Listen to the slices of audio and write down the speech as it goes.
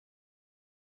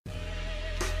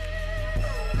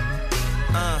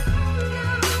I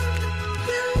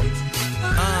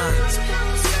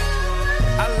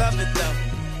love it though.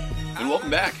 And welcome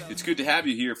back. It's good to have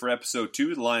you here for episode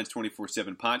 2 of the Lions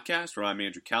 24/7 podcast, where I'm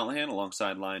Andrew Callahan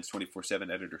alongside Lions 24/7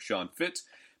 editor Sean Fitz,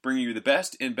 bringing you the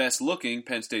best and best looking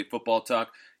Penn State football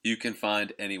talk you can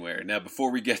find anywhere. Now,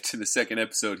 before we get to the second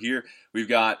episode here, we've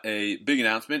got a big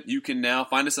announcement. You can now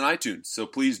find us on iTunes, so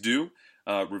please do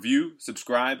review,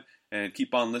 subscribe, and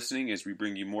keep on listening as we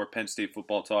bring you more Penn State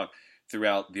football talk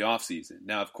throughout the offseason.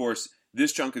 Now, of course,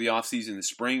 this chunk of the offseason, the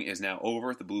spring, is now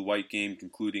over. The Blue-White game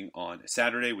concluding on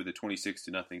Saturday with a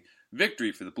 26-0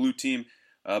 victory for the Blue team.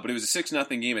 But it was a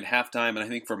 6-0 game at halftime, and I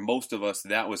think for most of us,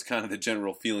 that was kind of the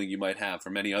general feeling you might have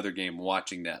from any other game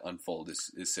watching that unfold is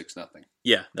 6-0.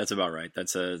 Yeah, that's about right.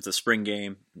 It's a spring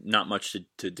game, not much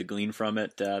to glean from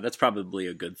it. That's probably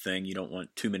a good thing. You don't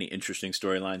want too many interesting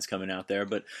storylines coming out there.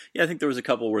 But yeah, I think there was a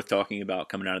couple worth talking about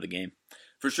coming out of the game.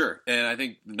 For sure. And I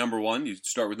think number one, you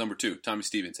start with number 2. Tommy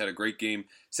Stevens had a great game,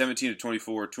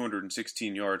 17-24,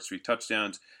 216 yards, 3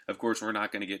 touchdowns. Of course, we're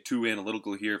not going to get too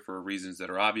analytical here for reasons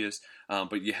that are obvious,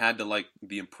 but you had to like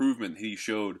the improvement he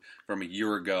showed from a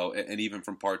year ago and even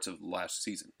from parts of last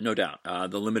season. No doubt.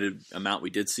 The limited amount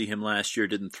we did see him last year,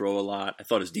 didn't throw a lot. I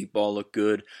thought his deep ball looked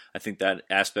good. I think that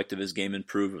aspect of his game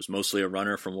improved. It was mostly a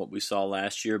runner from what we saw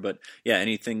last year. But yeah,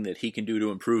 anything that he can do to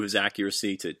improve his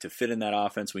accuracy, to fit in that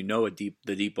offense, we know the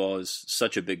deep ball is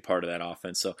such a big part of that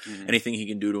offense. So anything he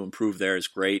can do to improve there is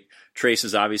great. Trace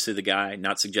is obviously the guy,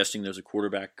 not suggesting there's a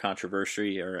quarterback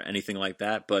controversy or anything like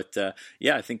that. But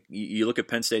yeah, I think you look at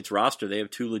Penn State's roster, they have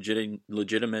 2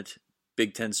 legitimate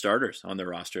Big Ten starters on their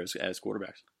roster as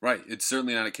quarterbacks. Right. It's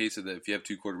certainly not a case of that if you have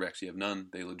 2 quarterbacks, you have none.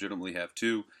 They legitimately have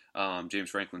 2. James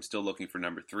Franklin's still looking for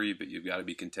number 3, but you've got to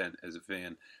be content as a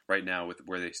fan right now with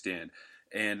where they stand.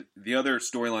 And the other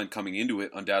storyline coming into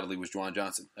it undoubtedly was Juwan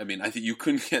Johnson. I mean, I think you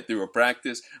couldn't get through a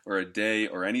practice or a day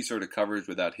or any sort of coverage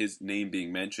without his name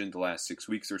being mentioned the last 6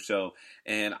 weeks or so.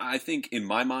 And I think in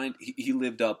my mind, he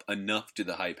lived up enough to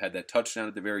the hype, had that touchdown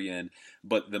at the very end.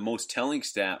 But the most telling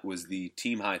stat was the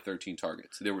team-high 13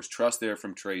 targets. There was trust there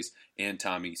from Trace and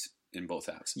Tommy's in both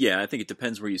halves. Yeah, I think it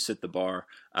depends where you sit the bar.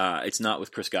 It's not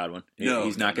with Chris Godwin.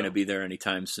 He's not going to be there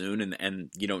anytime soon, and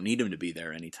you don't need him to be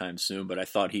there anytime soon. But I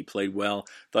thought he played well,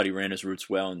 thought he ran his routes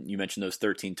well, and you mentioned those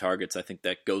 13 targets. I think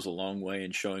that goes a long way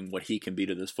in showing what he can be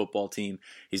to this football team.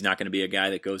 He's not going to be a guy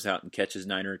that goes out and catches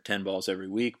 9 or 10 balls every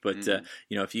week, but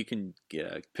if you can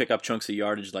pick up chunks of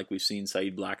yardage like we've seen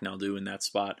Saeed Blacknell do in that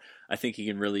spot, I think he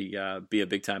can really be a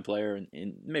big-time player,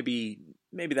 and maybe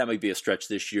that might be a stretch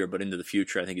this year, but into the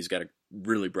future, I think he's got a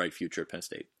really bright future at Penn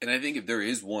State. And I think if there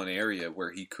is one area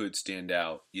where he could stand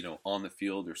out, on the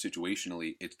field or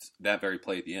situationally, it's that very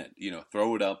play at the end.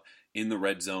 Throw it up in the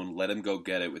red zone, let him go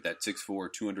get it with that 6'4",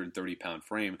 230-pound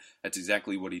frame. That's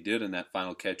exactly what he did in that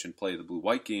final catch and play of the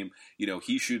Blue-White game.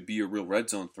 He should be a real red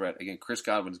zone threat. Again, Chris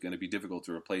Godwin is going to be difficult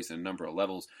to replace in a number of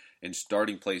levels, and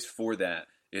starting place for that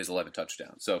is 11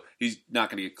 touchdowns. So he's not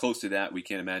going to get close to that, we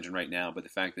can't imagine right now, but the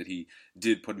fact that he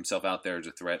did put himself out there as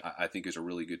a threat, I think is a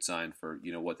really good sign for,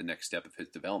 what the next step of his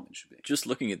development should be. Just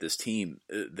looking at this team,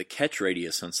 the catch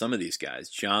radius on some of these guys,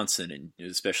 Johnson and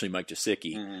especially Mike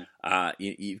Gesicki,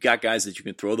 you've got guys that you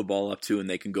can throw the ball up to and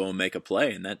they can go and make a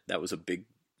play, and that was a big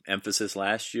emphasis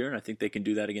last year, and I think they can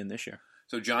do that again this year.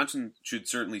 So Johnson should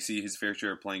certainly see his fair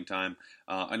share of playing time.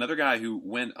 Another guy who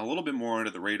went a little bit more under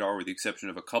the radar with the exception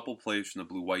of a couple plays from the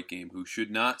Blue-White game who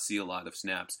should not see a lot of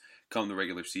snaps come the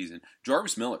regular season.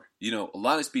 Jarvis Miller, a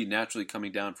lot of speed naturally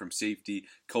coming down from safety.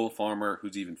 Cole Farmer,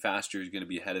 who's even faster, is going to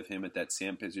be ahead of him at that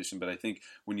Sam position. But I think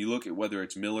when you look at whether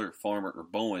it's Miller, Farmer, or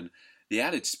Bowen, the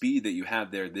added speed that you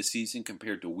have there this season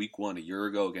compared to week 1 a year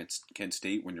ago against Kent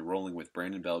State when you're rolling with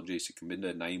Brandon Bell, Jason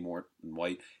Kabinda, Naeem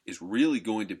Morton-White is really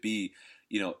going to be,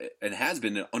 and has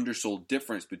been an undersold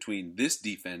difference between this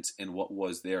defense and what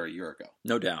was there a year ago.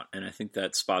 No doubt, and I think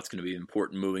that spot's going to be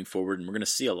important moving forward, and we're going to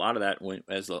see a lot of that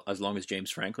as long as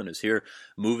James Franklin is here,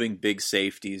 moving big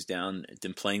safeties down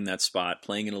and playing that spot,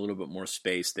 playing in a little bit more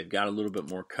space. They've got a little bit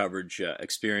more coverage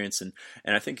experience, and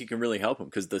I think it can really help them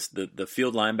because the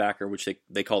field linebacker, which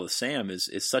they call the Sam, is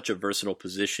such a versatile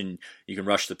position. You can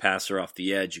rush the passer off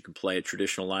the edge. You can play a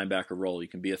traditional linebacker role. You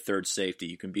can be a third safety.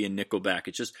 You can be a nickelback.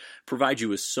 It just provides you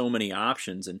with so many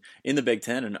options. And in the Big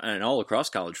Ten and all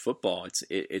across college football,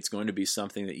 it's going to be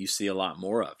something that you see a lot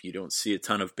more of. You don't see a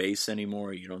ton of base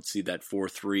anymore. You don't see that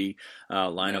 4-3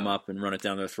 line them up and run it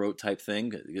down their throat type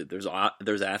thing. There's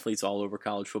athletes all over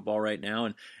college football right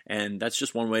now, and that's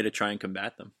just one way to try and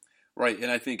combat them. Right,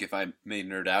 and I think if I may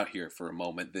nerd out here for a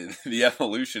moment, the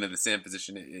evolution of the Sam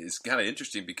position is kind of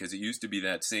interesting because it used to be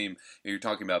that same, you're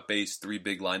talking about base, 3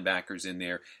 big linebackers in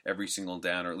there every single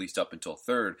down, or at least up until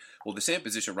third. Well, the Sam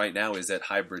position right now is that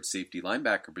hybrid safety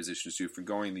linebacker position, so from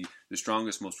going the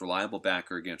strongest, most reliable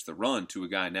backer against the run to a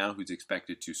guy now who's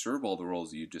expected to serve all the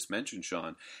roles that you just mentioned,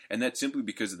 Sean, and that's simply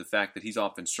because of the fact that he's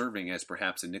often serving as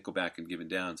perhaps a nickelback in given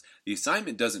downs. The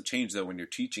assignment doesn't change, though, when you're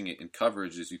teaching it in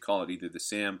coverage, as you call it, either the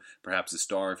Sam, perhaps a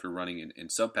star if you're running in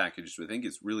sub packages. I think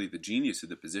it's really the genius of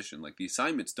the position. Like, the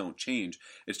assignments don't change.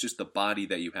 It's just the body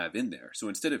that you have in there. So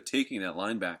instead of taking that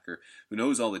linebacker who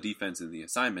knows all the defense and the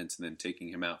assignments and then taking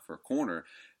him out for a corner,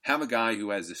 have a guy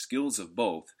who has the skills of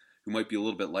both, who might be a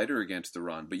little bit lighter against the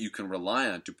run, but you can rely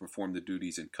on to perform the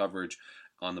duties in coverage,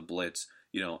 on the blitz,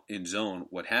 in zone,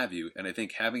 what have you. And I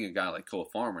think having a guy like Cole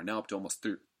Farmer, now up to almost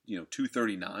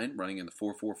 239, running in the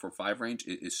 4.4-4.5 range,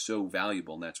 is so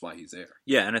valuable, and that's why he's there.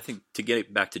 Yeah, and I think to get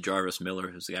it back to Jarvis Miller,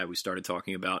 who's the guy we started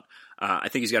talking about, I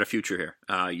think he's got a future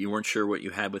here. You weren't sure what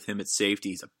you had with him at safety.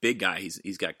 He's a big guy.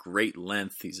 He's got great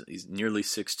length. He's nearly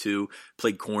 6'2",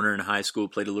 played corner in high school,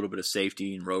 played a little bit of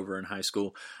safety in Rover in high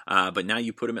school. But now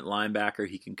you put him at linebacker.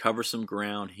 He can cover some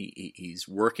ground. He's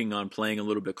working on playing a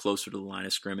little bit closer to the line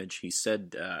of scrimmage. He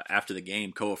said after the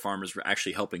game, Koa Farmer's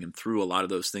actually helping him through a lot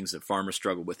of those things that Farmer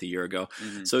struggled with a year ago.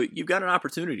 Mm-hmm. So you've got an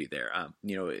opportunity there.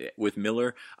 With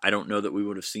Miller, I don't know that we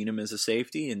would have seen him as a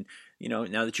safety, and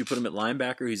now that you put him at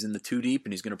linebacker, he's in the 2 deep,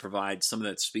 and he's going to provide some of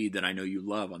that speed that I know you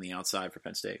love on the outside for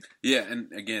Penn State. Yeah,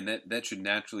 and again, that should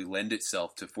naturally lend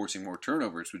itself to forcing more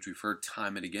turnovers, which we've heard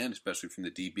time and again, especially from the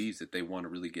DBs, that they want to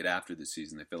really get after this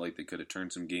season. They feel like they could have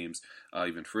turned some games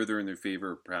even further in their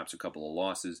favor, perhaps a couple of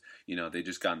losses. They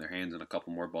just got in their hands on a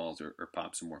couple more balls or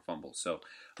popped some more fumbles. So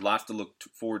lots to look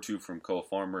forward to from Cole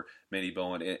Farmer, Manny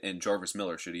Bowen, and Jarvis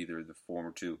Miller, should either of the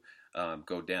former two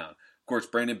go down. Of course,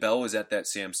 Brandon Bell was at that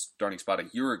Sam starting spot a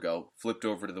year ago, flipped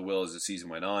over to the Will as the season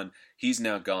went on. He's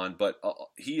now gone, but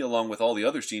he, along with all the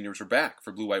other seniors, are back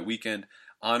for Blue White Weekend,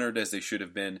 honored as they should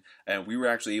have been. And we were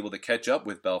actually able to catch up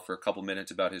with Bell for a couple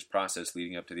minutes about his process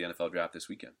leading up to the NFL Draft this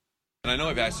weekend. And I know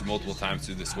I've asked you multiple times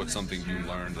through this, what's something you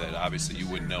learned that obviously you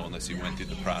wouldn't know unless you went through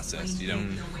the process.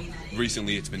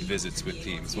 Recently it's been visits with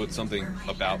teams. What's something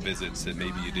about visits that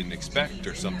maybe you didn't expect,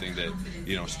 or something that,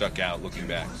 stuck out looking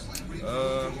back?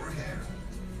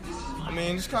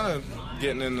 Just kind of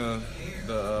getting in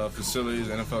the facilities,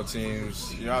 NFL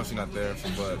teams. You're obviously not there for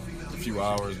but a few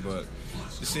hours, but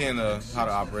just seeing how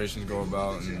the operations go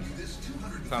about and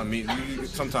kind of meet.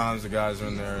 Sometimes the guys are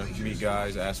in there, meet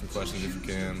guys, ask them questions if you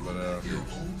can, but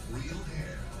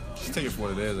just take it for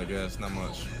what it is, I guess. Not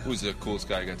much. Who's the coolest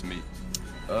guy you got to meet?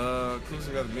 Coolest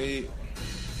I got to meet?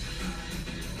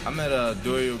 I met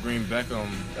Doyle Green Beckham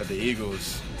at the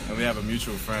Eagles, and we have a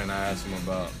mutual friend I asked him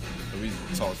about. We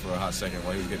talked for a hot second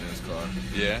while he was getting in his car.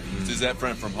 Yeah? Mm-hmm. Is that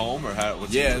friend from home, or how?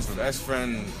 Yeah, it's a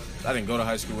friend I didn't go to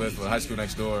high school with, but high school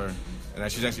next door.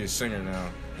 And she's actually a singer now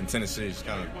in Tennessee. She's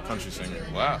kind of a country singer.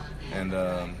 Wow. And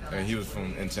he was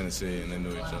in Tennessee, and they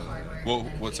knew each other. Well,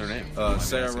 what's her name?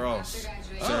 Sarah Ross.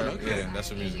 Sarah, okay. Yeah, that's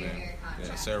her music name.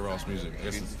 Yeah, Sarah Ross Music. I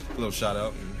guess a little shout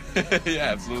out.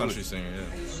 Yeah, absolutely. Country singer,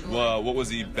 yeah. Well, what was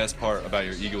the best part about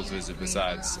your Eagles visit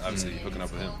besides obviously hooking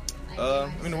up with him?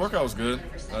 The workout was good.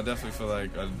 I definitely feel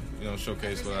like I,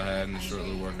 showcased what I had in the short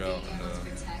little workout, and I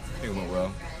think it went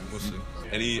well. We'll see.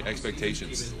 Any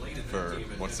expectations for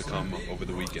what's to come over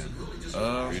the weekend? Or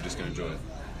are you just going to enjoy it?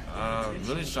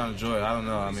 Really just trying to enjoy it. I don't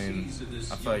know. I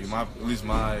feel like at least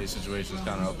my situation is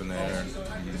kind of up in the air.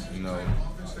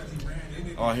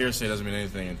 All hearsay doesn't mean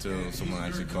anything until someone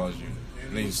actually calls you.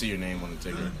 And then you see your name on the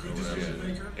ticket or whatever.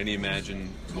 Yeah. And you imagine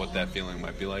what that feeling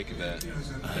might be like that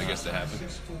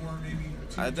happens?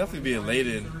 I'd definitely be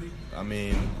elated.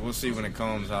 We'll see when it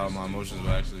comes how my emotions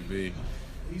will actually be.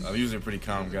 I'm usually a pretty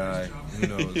calm guy. Who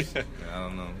knows? Yeah, I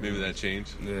don't know. Maybe that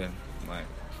changed? Yeah, might.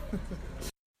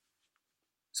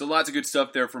 So lots of good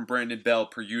stuff there from Brandon Bell,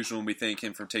 per usual, and we thank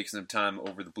him for taking some time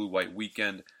over the Blue White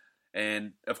Weekend.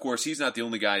 And, of course, he's not the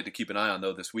only guy to keep an eye on,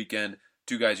 though, this weekend.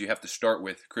 Two guys you have to start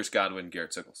with, Chris Godwin and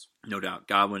Garrett Sickles. No doubt.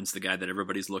 Godwin's the guy that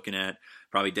everybody's looking at.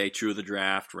 Probably day 2 of the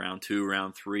draft, round 2,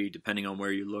 round 3, depending on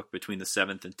where you look, between the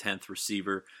 7th and 10th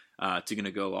receiver to going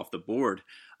to go off the board.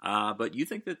 But you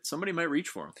think that somebody might reach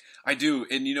for him? I do.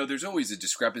 And, there's always a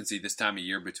discrepancy this time of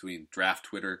year between draft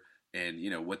Twitter and,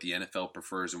 what the NFL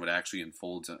prefers and what actually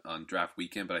unfolds on draft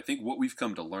weekend. But I think what we've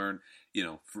come to learn,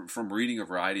 from reading a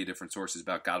variety of different sources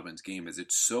about Godwin's game is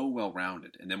it's so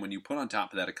well-rounded. And then when you put on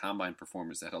top of that a combine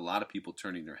performance that had a lot of people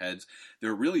turning their heads, there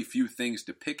are really few things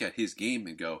to pick at his game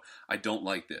and go, I don't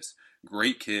like this.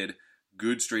 Great kid,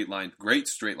 great straight line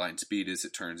speed as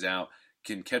it turns out.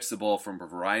 can catch the ball from a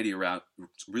variety of routes,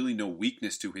 really no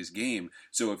weakness to his game.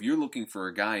 So if you're looking for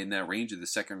a guy in that range of the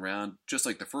second round, just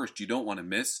like the first, you don't want to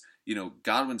miss.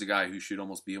 Godwin's a guy who should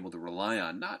almost be able to rely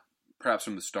on, not perhaps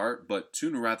from the start, but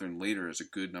sooner rather than later is a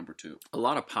good number 2. A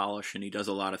lot of polish, and he does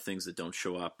a lot of things that don't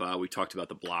show up. We talked about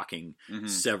the blocking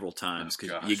several times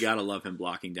because you got to love him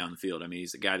blocking down the field. I mean,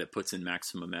 he's a guy that puts in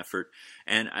maximum effort.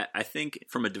 And I think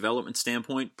from a development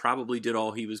standpoint, probably did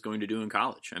all he was going to do in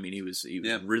college. I mean, he was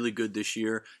really good this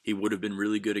year. He would have been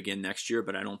really good again next year,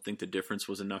 but I don't think the difference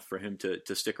was enough for him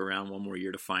to stick around one more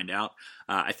year to find out.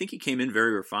 I think he came in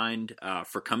very refined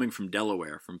for coming from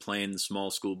Delaware, from playing the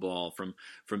small school ball, from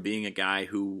being a guy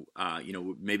who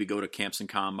would maybe go to camps and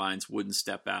combines, wouldn't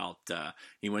step out.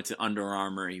 He went to Under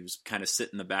Armour. He was kind of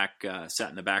sat in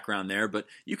the background there, but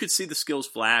you could see the skills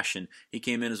flash. And he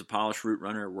came in as a polished route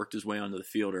runner, worked his way onto the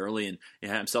field early, and he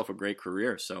had himself a great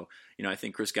career. So I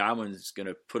think Chris Godwin is going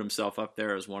to put himself up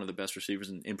there as one of the best receivers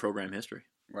in program history.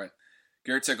 Right.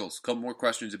 Garrett Sickles, a couple more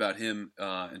questions about him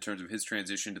in terms of his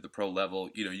transition to the pro level.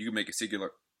 You can make a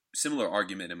similar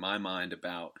argument in my mind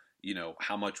about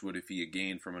how much would he have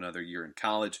gained from another year in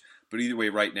college. But either way,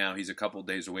 right now, he's a couple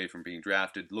days away from being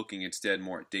drafted, looking instead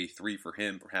more at day 3 for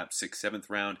him, perhaps 6th, 7th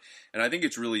round. And I think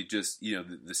it's really just,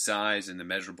 the size and the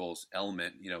measurables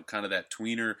element, kind of that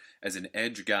tweener as an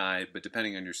edge guy, but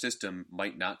depending on your system,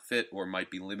 might not fit or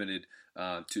might be limited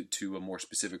to a more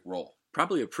specific role.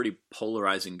 Probably a pretty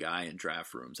polarizing guy in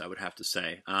draft rooms, I would have to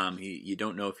say. You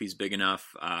don't know if he's big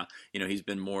enough. He's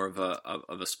been more of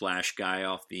a splash guy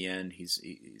off the end.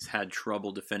 He's had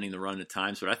trouble defending the run at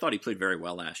times, but I thought he played very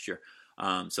well last year.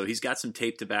 So he's got some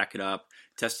tape to back it up.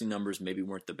 Testing numbers maybe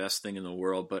weren't the best thing in the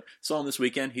world, but saw him this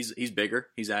weekend. He's bigger.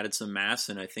 He's added some mass,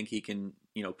 and I think he can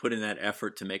put in that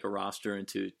effort to make a roster and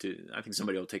to I think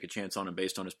somebody will take a chance on him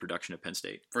based on his production at Penn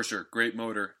State. For sure. Great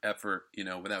motor, effort,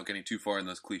 without getting too far in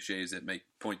those cliches that make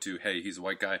point to, hey, he's a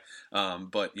white guy.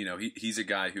 But he's a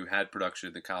guy who had production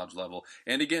at the college level.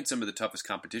 And again, some of the toughest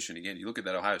competition. Again, you look at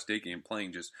that Ohio State game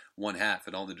playing just one half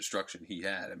and all the destruction he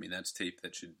had. I mean, that's tape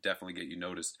that should definitely get you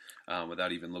noticed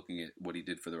without even looking at what he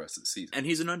did for the rest of the season. And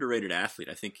he's an underrated athlete.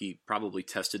 I think he probably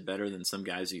tested better than some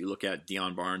guys that you look at.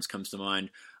 Deion Barnes comes to mind.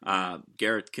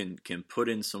 Garrett can put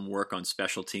in some work on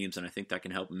special teams, and I think that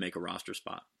can help him make a roster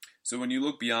spot. So when you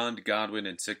look beyond Godwin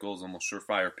and Sickles, almost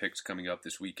surefire picks coming up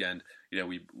this weekend,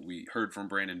 we heard from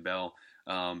Brandon Bell.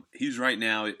 He's right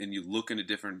now, and you look into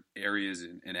different areas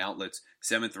and outlets,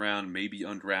 7th round, maybe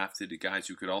undrafted, the guys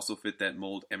who could also fit that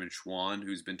mold. Emmett Schwann,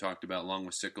 who's been talked about along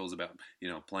with Sickles about,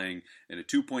 playing in a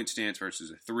 2-point stance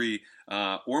versus a 3,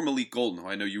 or Malik Golden, who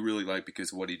I know you really like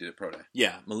because of what he did at Pro Day.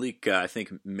 Yeah, Malik, I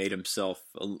think, made himself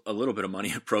a little bit of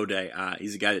money at Pro Day.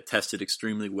 He's a guy that tested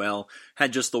extremely well,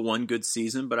 had just the one good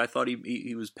season, but I thought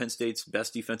he was Penn State's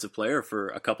best defensive player for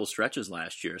a couple stretches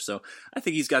last year. So I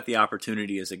think he's got the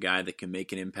opportunity as a guy that can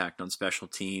make an impact on special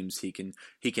teams. He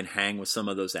can hang with some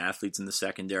of those athletes in the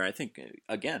secondary. I think,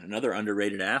 again, another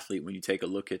underrated athlete when you take a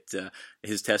look at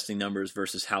his testing numbers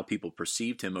versus how people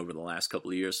perceived him over the last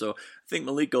couple of years. So I think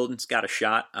Malik Golden's got a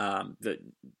shot.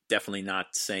 Definitely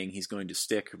not saying he's going to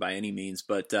stick by any means,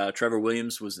 but Trevor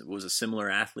Williams was a similar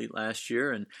athlete last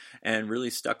year and really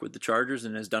stuck with the Chargers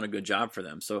and has done a good job for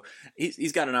them. So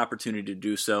he's got an opportunity to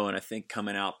do so, and I think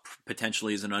coming out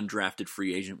potentially as an undrafted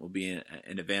free agent will be an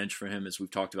advantage for him, as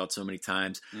we've talked about so many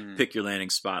times. Pick your landing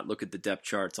spot, look at the depth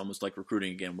charts, almost like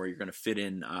recruiting again, where you're going to fit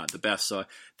in the best. So I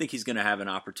think he's going to have an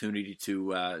opportunity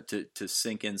to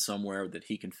sink in somewhere that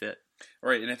he can fit.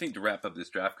 All right, and I think to wrap up this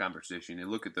draft conversation, you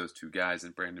look at those two guys,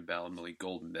 and Brandon Bell and Malik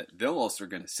Golden, that they'll also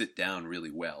going to sit down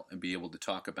really well and be able to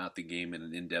talk about the game at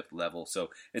an in-depth level. So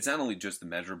it's not only just the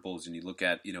measurables, and you look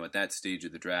at, at that stage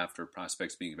of the draft or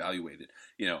prospects being evaluated,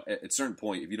 at a certain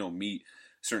point, if you don't meet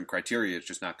certain criteria, it's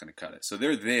just not going to cut it. So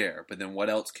they're there, but then what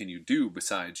else can you do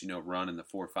besides, run in the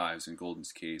 4.5s in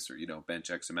Golden's case, or, bench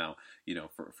X amount,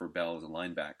 for Bell as a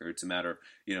linebacker. It's a matter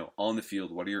of, on the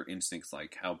field, what are your instincts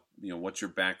like? How, what's your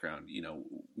background?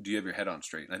 Do you have your head on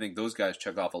straight? And I think those guys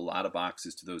check off a lot of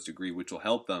boxes to those degree, which will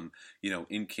help them,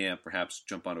 in camp, perhaps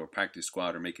jump onto a practice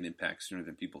squad or make an impact sooner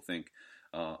than people think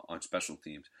on special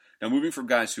teams. Now, moving from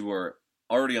guys who are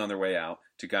already on their way out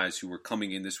to guys who were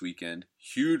coming in this weekend,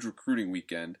 huge recruiting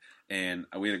weekend, and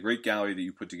we had a great gallery that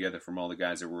you put together from all the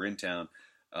guys that were in town,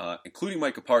 including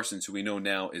Micah Parsons, who we know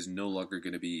now is no longer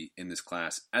going to be in this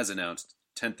class, as announced,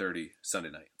 10:30 Sunday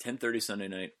night. 10:30 Sunday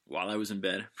night while I was in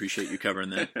bed. Appreciate you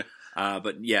covering that.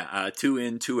 But yeah, 2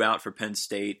 in, 2 out for Penn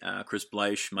State. Chris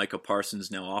Bleich, Micah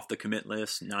Parsons now off the commit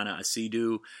list, Nana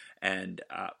Asidu, and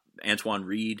Antoine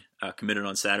Reed committed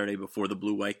on Saturday before the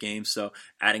blue-white game, so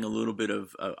adding a little bit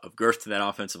of girth to that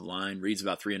offensive line. Reed's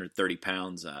about 330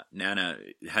 pounds. Nana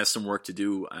has some work to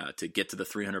do to get to the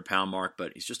 300-pound mark,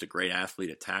 but he's just a great athlete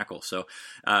at tackle. So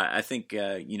I think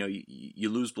you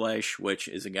lose Bleich, which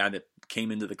is a guy that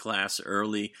came into the class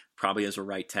early, probably as a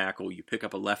right tackle. You pick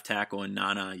up a left tackle in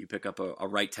Nana. You pick up a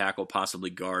right tackle, possibly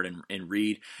guard in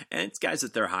Reed. And it's guys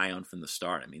that they're high on from the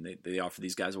start. I mean, they offered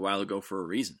these guys a while ago for a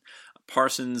reason.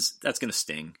 Parsons, that's going to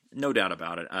sting, no doubt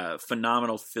about it.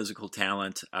 Phenomenal physical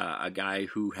talent, a guy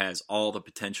who has all the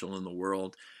potential in the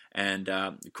world. And,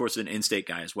 of course, an in-state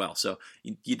guy as well. So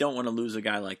you don't want to lose a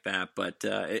guy like that. But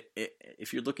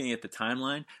if you're looking at the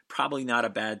timeline, probably not a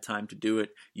bad time to do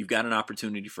it. You've got an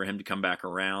opportunity for him to come back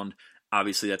around.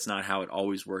 Obviously, that's not how it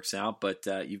always works out, but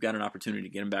you've got an opportunity to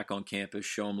get him back on campus,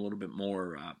 show him a little bit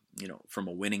more, from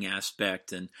a winning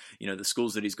aspect. And, the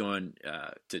schools that he's going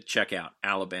to check out,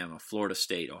 Alabama, Florida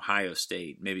State, Ohio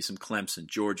State, maybe some Clemson,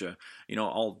 Georgia,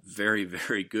 all very,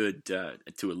 very good to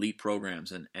elite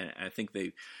programs. And I think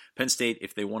Penn State,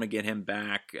 if they want to get him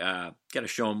back, got to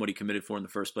show him what he committed for in the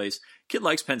first place. Kid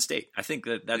likes Penn State. I think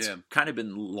that's kind of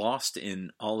been lost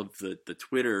in all of the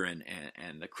Twitter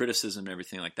and the criticism and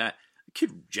everything like that. The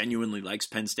kid genuinely likes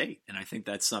Penn State, and I think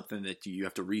that's something that you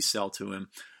have to resell to him.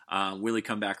 Will he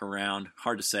come back around?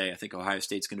 Hard to say. I think Ohio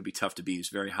State's going to be tough to beat. He's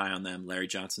very high on them. Larry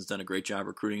Johnson's done a great job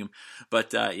recruiting him.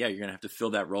 But, you're going to have to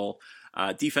fill that role.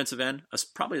 Defensive end,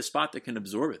 probably a spot that can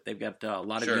absorb it. They've got a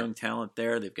lot of young talent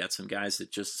there. They've got some guys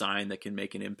that just signed that can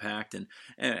make an impact,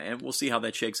 and we'll see how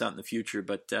that shakes out in the future.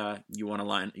 But you want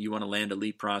to land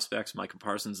elite prospects. Micah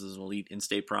Parsons is an elite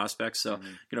in-state prospect, so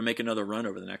going to make another run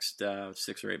over the next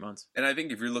 6 or 8 months. And I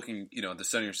think if you're looking, at the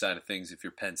sunnier side of things, if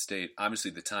you're Penn State,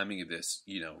 obviously the timing of this,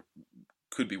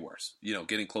 could be worse.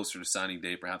 Getting closer to signing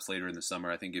day, perhaps later in the summer.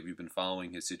 I think if you've been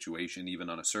following his situation, even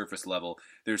on a surface level,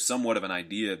 there's somewhat of an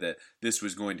idea that this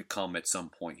was going to come at some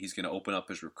point. He's going to open up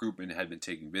his recruitment, had been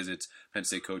taking visits. Penn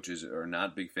State coaches are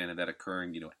not a big fan of that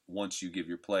occurring, once you give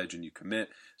your pledge and you commit.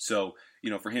 So,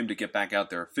 for him to get back out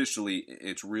there officially,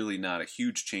 it's really not a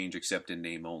huge change except in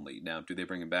name only. Now, do they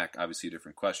bring him back? Obviously a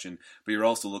different question. But you're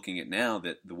also looking at now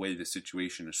that the way the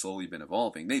situation has slowly been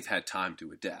evolving, they've had time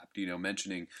to adapt.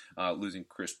 Mentioning losing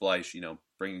Chris Bleich,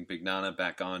 bringing Big Nana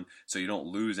back on so you don't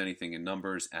lose anything in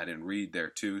numbers, add in Reed there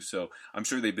too. So I'm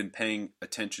sure they've been paying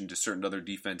attention to certain other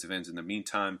defensive ends in the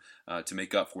meantime to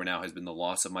make up for now has been the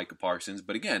loss of Micah Parsons.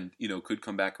 But again, could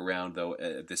come back around though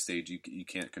at this stage. You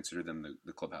can't consider them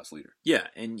the clubhouse leader. Yeah,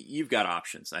 and you've got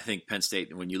options. I think Penn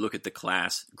State, when you look at the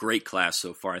class, great class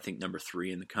so far. I think number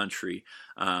 3 in the country,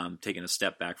 taking a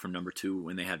step back from number 2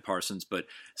 when they had Parsons, but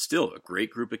still a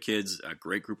great group of kids, a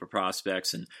great group of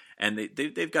prospects, and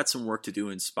they've got some work to do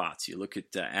in spots. You look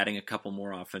at adding a couple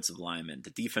more offensive linemen. The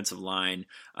defensive line,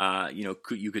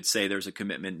 you could say there's a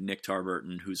commitment. Nick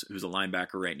Tarburton, who's a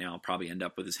linebacker right now, probably end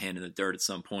up with his hand in the dirt at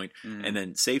some point. And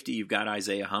then safety, you've got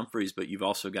Isaiah Humphries, but you've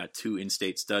also got 2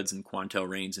 in-state studs in Quantel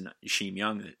Raines and Isheem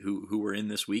Young who were in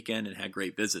this weekend and had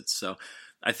great visits. So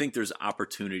I think there's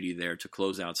opportunity there to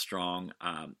close out strong.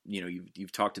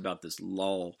 You've talked about this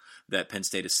lull that Penn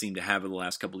State has seemed to have over the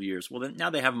last couple of years. Well, then now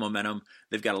they have momentum.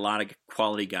 They've got a lot of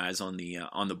quality guys on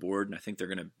the board, and I think they're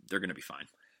gonna be fine.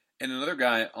 And another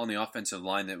guy on the offensive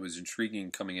line that was intriguing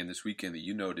coming in this weekend that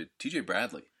you noted, TJ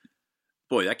Bradley.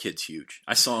 Boy, that kid's huge.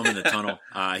 I saw him in the tunnel.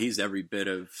 He's every bit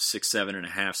of 6'7 and a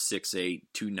half, 6'8",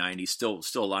 290. Still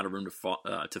a lot of room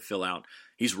to fill out.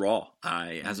 He's raw.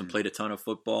 He hasn't played a ton of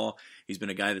football. He's been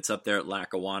a guy that's up there at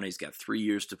Lackawanna. He's got 3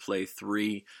 years to play.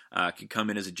 Can come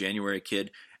in as a January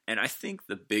kid. And I think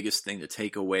the biggest thing to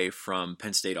take away from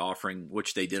Penn State offering,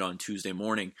 which they did on Tuesday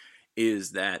morning,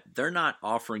 is that they're not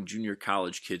offering junior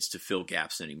college kids to fill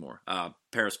gaps anymore.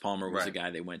 Paris Palmer was a guy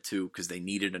they went to because they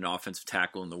needed an offensive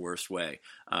tackle in the worst way.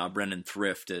 Brendan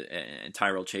Thrift and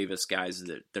Tyrell Chavis, guys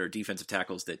that are defensive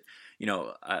tackles that,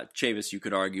 Chavis, you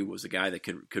could argue, was a guy that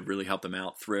could really help them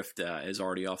out. Thrift is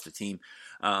already off the team.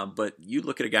 But you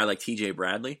look at a guy like TJ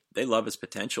Bradley, they love his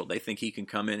potential. They think he can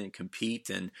come in and compete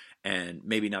and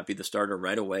maybe not be the starter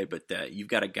right away, but you've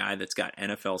got a guy that's got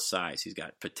NFL size. He's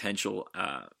got potential,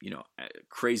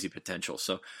 crazy potential.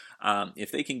 So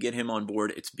if they can get him on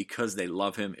board, it's because they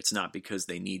love him. It's not because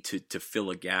they need to fill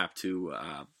a gap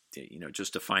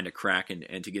just to find a crack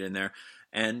and to get in there.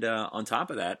 And on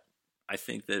top of that, I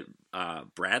think that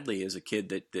Bradley is a kid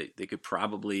that they could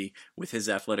probably, with his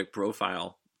athletic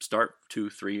profile, start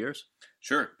 2-3 years.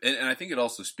 Sure. And I think it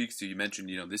also speaks to, you mentioned,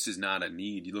 this is not a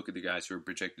need. You look at the guys who are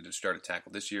projected to start a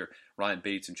tackle this year, Ryan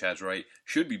Bates and Chaz Wright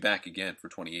should be back again for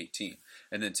 2018.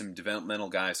 And then some developmental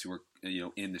guys who were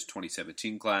in this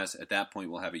 2017 class. At that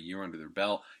point, we'll have a year under their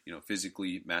belt,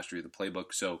 physically, mastery of the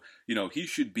playbook. So, he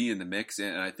should be in the mix.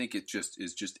 And I think it just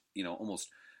is almost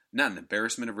not an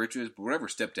embarrassment of riches, but whatever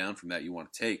step down from that you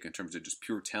want to take in terms of just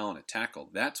pure talent at tackle,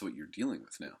 that's what you're dealing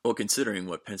with now. Well, considering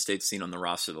what Penn State's seen on the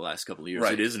roster the last couple of years,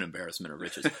 right. It is an embarrassment of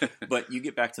riches. But you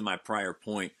get back to my prior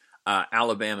point,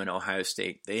 Alabama and Ohio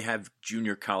State, they have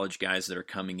junior college guys that are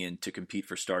coming in to compete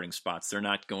for starting spots. They're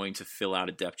not going to fill out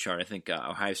a depth chart. I think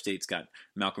Ohio State's got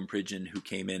Malcolm Pridgeon, who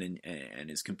came in and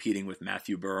is competing with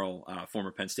Matthew Burrell,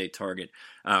 former Penn State target,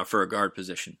 for a guard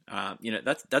position.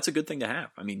 That's a good thing to have.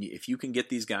 I mean, if you can get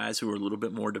these guys who are a little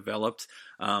bit more developed,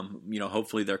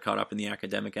 hopefully they're caught up in the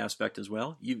academic aspect as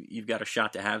well. You've got a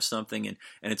shot to have something, and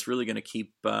it's really going to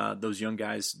keep those young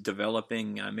guys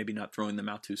developing. Maybe not throwing them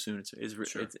out too soon.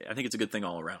 Sure. I think it's a good thing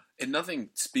all around. And nothing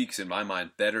speaks, in my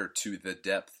mind, better to the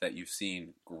depth that you've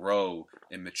seen grow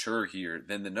and mature here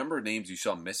than the number of names you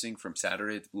saw missing from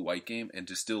Saturday at the Blue-White game, and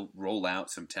to still roll out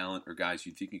some talent or guys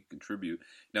you think can contribute.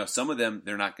 Now, some of them,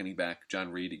 they're not getting back.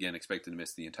 John Reed, again, expected to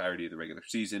miss the entirety of the regular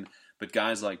season. But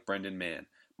guys like Brendan Mann,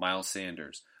 Miles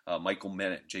Sanders, Michael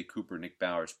Menet, Jay Cooper, Nick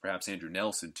Bowers, perhaps Andrew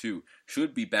Nelson too,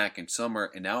 should be back in summer.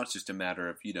 And now it's just a matter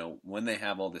of, when they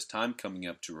have all this time coming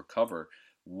up to recover,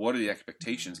 what are the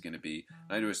expectations going to be?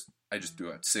 And I just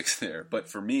threw out 6 there. But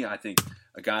for me, I think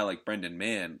a guy like Brendan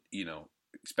Mann,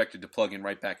 expected to plug in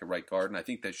right back at right guard, and I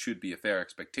think that should be a fair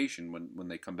expectation when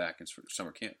they come back in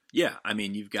summer camp. Yeah, I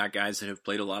mean, you've got guys that have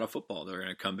played a lot of football. They're going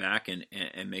to come back and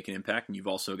make an impact, and you've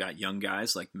also got young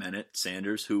guys like Menet,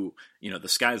 Sanders, who, the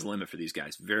sky's the limit for these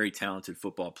guys. Very talented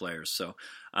football players. So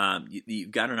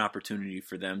you've got an opportunity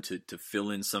for them to fill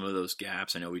in some of those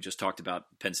gaps. I know we just talked about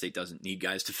Penn State doesn't need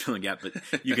guys to fill in gaps,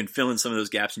 but you can fill in some of those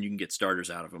gaps and you can get starters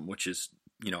out of them, which is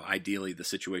ideally the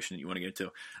situation that you want to get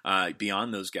into.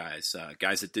 Beyond those guys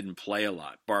that didn't play a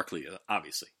lot, Barkley,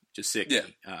 obviously,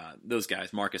 Jasicki, those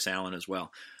guys, Marcus Allen as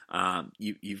well.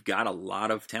 You've got a lot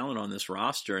of talent on this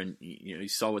roster, and you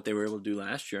saw what they were able to do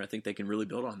last year. I think they can really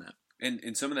build on that.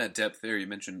 And some of that depth there, you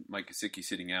mentioned Mike Gesicki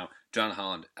sitting out. John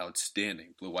Holland,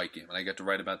 outstanding Blue-White game. And I got to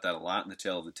write about that a lot in the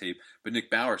tail of the tape. But Nick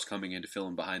Bowers coming in to fill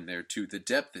in behind there, too. The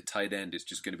depth at tight end is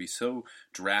just going to be so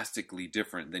drastically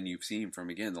different than you've seen from,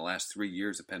 again, the last 3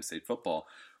 years of Penn State football.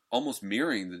 Almost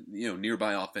mirroring the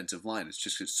nearby offensive line. It's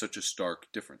just such a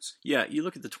stark difference. Yeah, you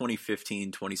look at the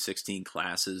 2015, 2016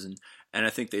 classes, and I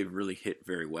think they've really hit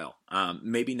very well.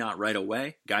 Maybe not right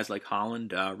away. Guys like Holland,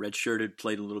 redshirted,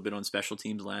 played a little bit on special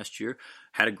teams last year,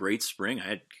 had a great spring. I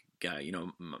had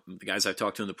the guys I've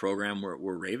talked to in the program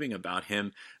were raving about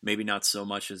him. Maybe not so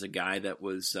much as a guy that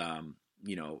was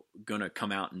going to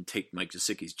come out and take Mike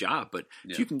Gesicki's job. But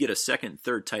if you can get a second,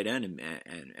 third tight end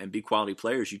and be quality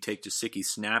players, you take Gesicki's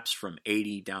snaps from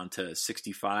 80 down to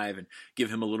 65 and give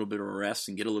him a little bit of a rest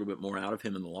and get a little bit more out of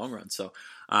him in the long run. So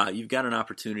you've got an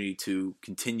opportunity to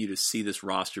continue to see this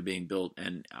roster being built.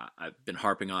 And I've been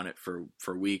harping on it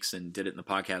for weeks and did it in the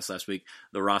podcast last week.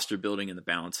 The roster building and the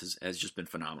balance has just been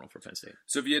phenomenal for Penn State.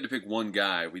 So if you had to pick one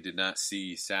guy we did not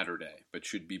see Saturday, but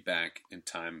should be back in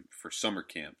time for summer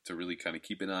camp to really kind of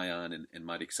keep an eye on and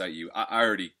might excite you. I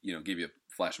already, gave you a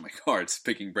flash of my cards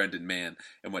picking Brendan Mann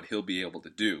and what he'll be able to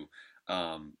do.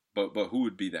 But who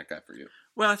would be that guy for you?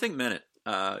 Well, I think Menet.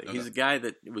 He's a guy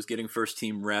that was getting first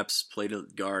team reps, played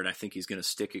at guard. I think he's going to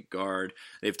stick at guard.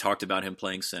 They've talked about him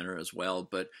playing center as well,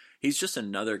 but he's just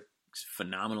another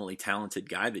phenomenally talented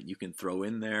guy that you can throw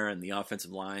in there, and the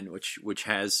offensive line, which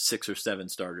has 6 or 7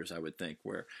 starters, I would think.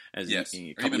 Where as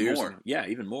a couple even years more. Ago,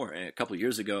 even more. And a couple of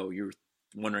years ago, you were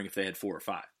wondering if they had 4 or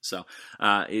 5. So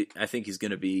I think he's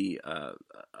going to be a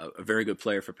very good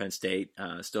player for Penn State.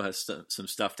 Still has some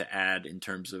stuff to add in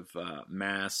terms of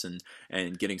mass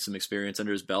and getting some experience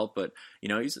under his belt. But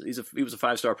he was a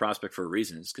 5-star prospect for a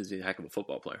reason. It's because he's a heck of a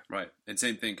football player. Right. And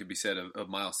same thing could be said of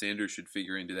Miles Sanders. Should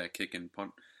figure into that kick and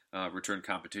punt return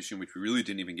competition, which we really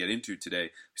didn't even get into today.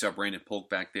 We saw Brandon Polk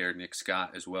back there, Nick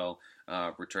Scott as well,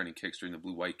 returning kicks during the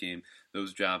Blue-White game.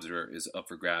 Those jobs are as up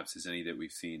for grabs as any that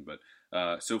we've seen. But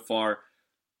so far,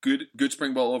 good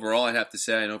spring ball overall, I'd have to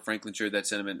say. I know Franklin shared that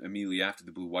sentiment immediately after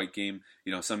the Blue-White game.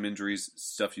 Some injuries,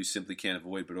 stuff you simply can't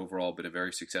avoid, but overall been a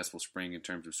very successful spring in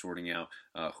terms of sorting out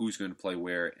who's going to play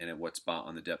where and at what spot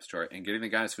on the depth chart, and getting the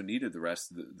guys who needed the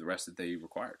rest that they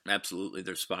required. Absolutely,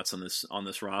 there's spots on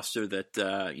this roster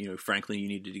that frankly, you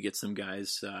needed to get some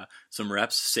guys some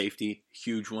reps. Safety,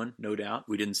 huge one, no doubt.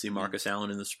 We didn't see Marcus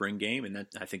Allen in the spring game, and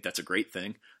I think that's a great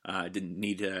thing. Didn't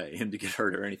need him to get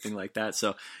hurt or anything like that.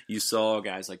 So you saw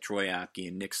guys like Troy Apke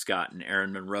and Nick Scott and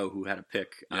Aaron Monroe, who had a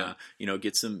pick,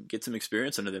 get some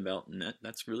experience under their belt, and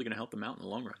that's really going to help them out in the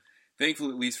long run.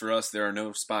 Thankfully, at least for us, there are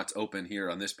no spots open here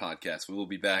on this podcast. We will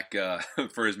be back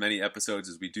for as many episodes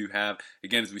as we do have.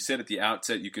 Again, as we said at the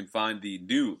outset, you can find the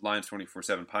new Lions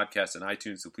 24/7 podcast on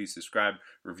iTunes, so please subscribe,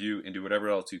 review, and do whatever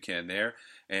else you can there.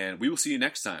 And we will see you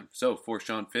next time. So, for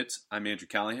Sean Fitz, I'm Andrew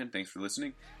Callahan. Thanks for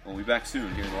listening. We'll be back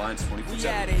soon here in the Lions 24/7. We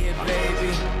out of here,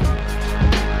 baby.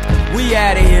 We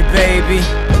out of here, baby.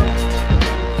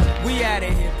 We out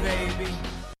of here, baby.